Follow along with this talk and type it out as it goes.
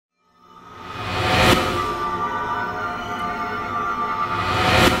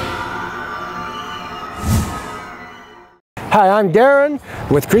Hi, I'm Darren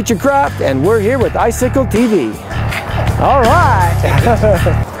with Creature Craft, and we're here with Icicle TV. All right.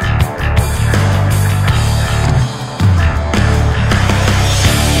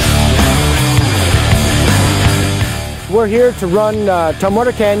 We're here to run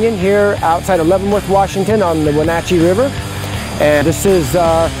Tumwater Canyon here outside of Leavenworth, Washington on the Wenatchee River. And this is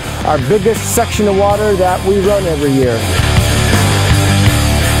our biggest section of water that we run every year.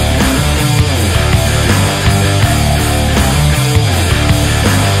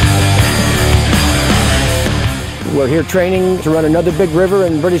 We're here training to run another big river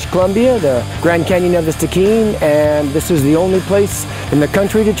in British Columbia, the Grand Canyon of the Stikine, and this is the only place in the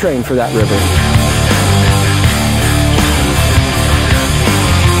country to train for that river.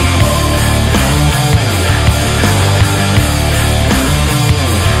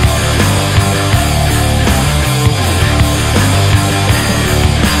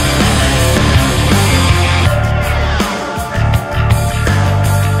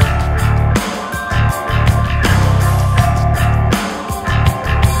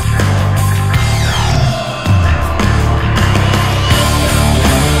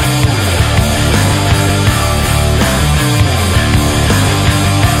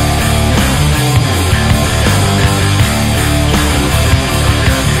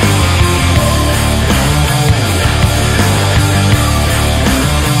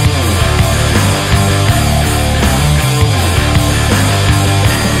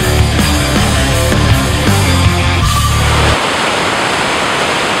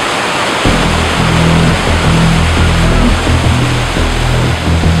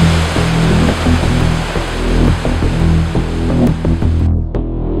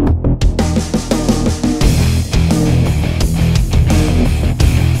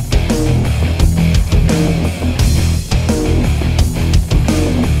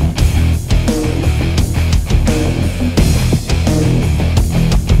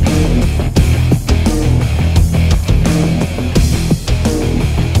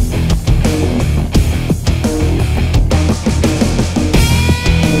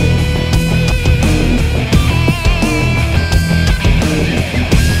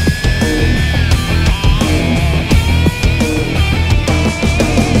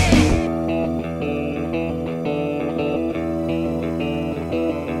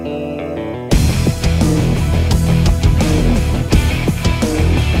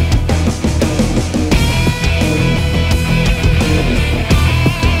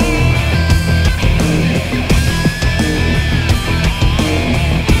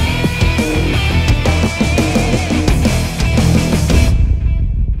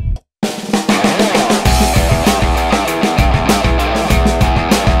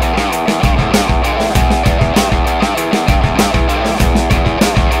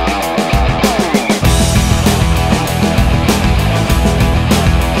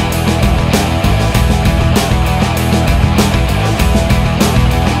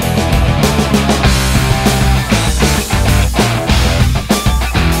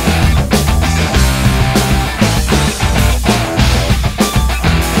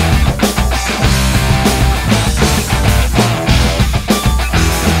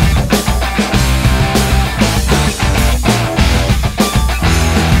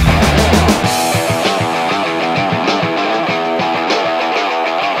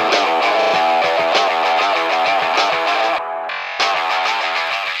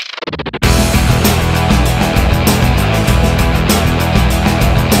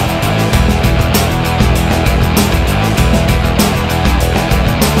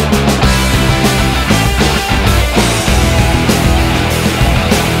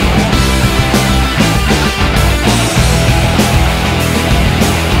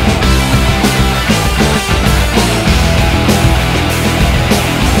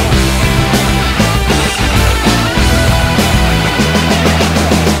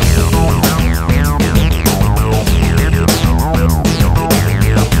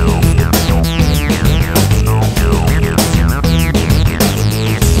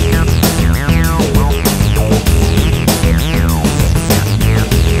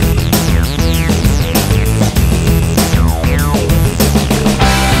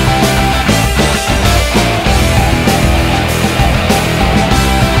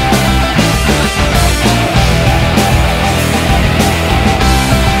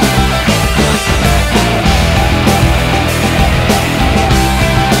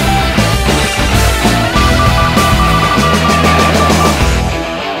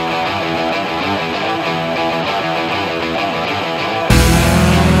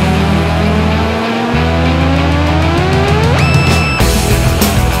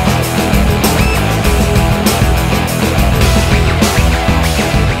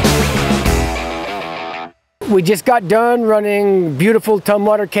 We just got done running beautiful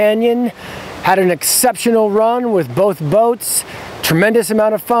Tumwater Canyon. Had an exceptional run with both boats. Tremendous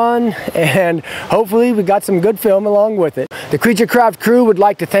amount of fun, and hopefully we got some good film along with it. The Creature Craft crew would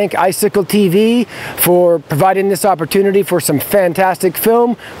like to thank Icicle TV for providing this opportunity for some fantastic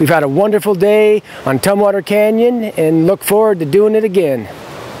film. We've had a wonderful day on Tumwater Canyon and look forward to doing it again.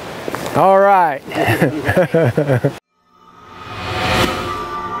 All right.